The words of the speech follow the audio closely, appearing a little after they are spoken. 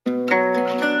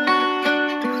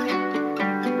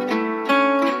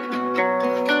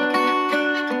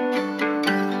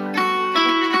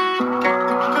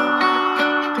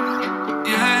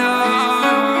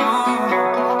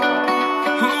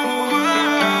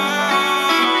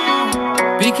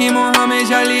Pique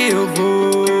Mohamed Ali, eu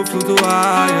vou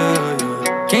flutuar,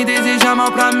 Quem deseja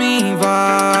mal pra mim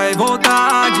vai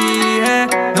voltar de ré.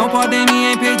 Não podem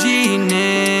me impedir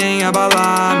nem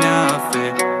abalar minha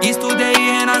fé. Estudei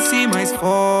e renasci mais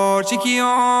forte que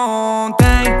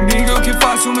ontem. Diga eu que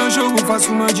faço o meu jogo,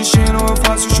 faço o meu destino, eu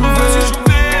faço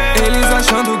chover. Eles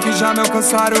achando que já me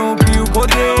alcançaram, que o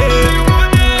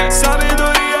poder.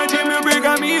 Sabedoria de mil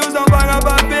pergaminhos não paga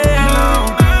papel.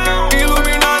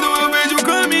 Iluminado eu vejo o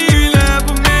caminho e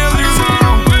levo meu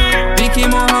destino. Pique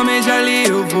Mohamed Ali,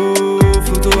 eu vou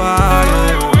flutuar,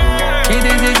 Quem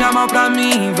deseja mal pra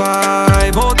mim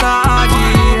vai voltar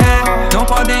de ré. Não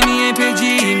podem me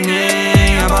impedir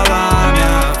nem abalar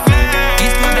minha fé.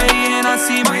 Estudei e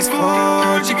renasci mais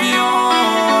forte que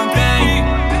ontem.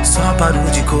 Só paro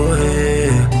de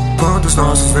correr quando os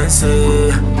nossos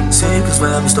vencer. Sei que os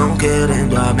memes estão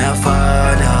querendo a minha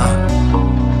falha.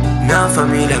 Minha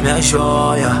família, minha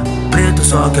joia. Preto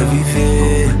só quer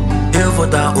viver. Eu vou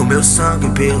dar o meu sangue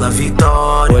pela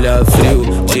vitória. Olha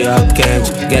frio, dia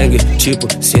quente, gangue tipo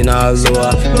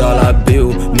Sinaloa. Dólar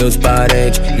bill, meus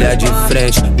parentes, linha de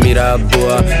frente, mira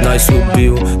boa. Nós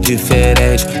subiu,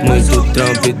 diferente, muito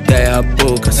trampo, ideia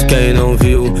poucas. Quem não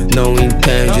viu, não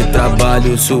entende,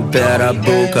 trabalho supera a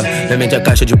boca. Minha mente é a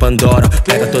caixa de Pandora,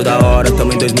 pega toda hora,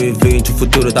 tamo em 2020, o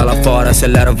futuro tá lá fora.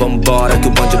 Acelera, vambora, que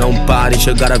o bonde não para. E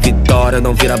chegar a vitória,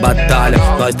 não vira batalha.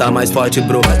 Nós tá mais forte,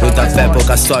 bro, muita fé,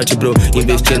 pouca sorte, bro.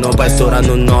 Investir não vai estourar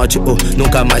no norte,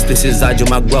 nunca mais precisar de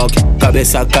uma Glock.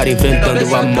 Cabeça cara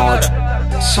enfrentando a morte.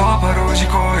 Só parou de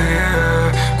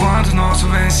correr quando o nosso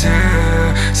vencer.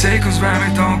 Sei que os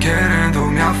vermes tão querendo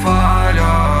minha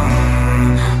falha.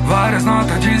 Várias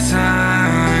notas de 100,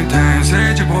 tenho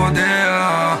sede de poder.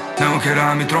 Não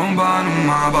queira me trombar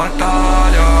numa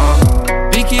batalha.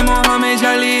 Pique Mohamed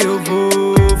Ali, eu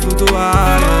vou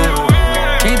flutuar,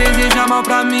 Quem deseja mal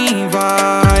pra mim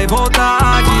vai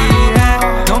voltar de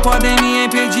ré. Não podem me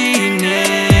impedir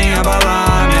nem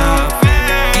abalar minha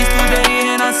fé. Estudei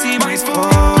e renasci mais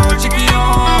forte que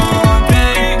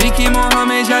ontem. Pique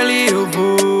Mohamed Ali, eu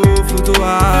vou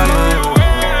flutuar,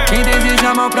 Quem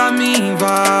deseja mal pra mim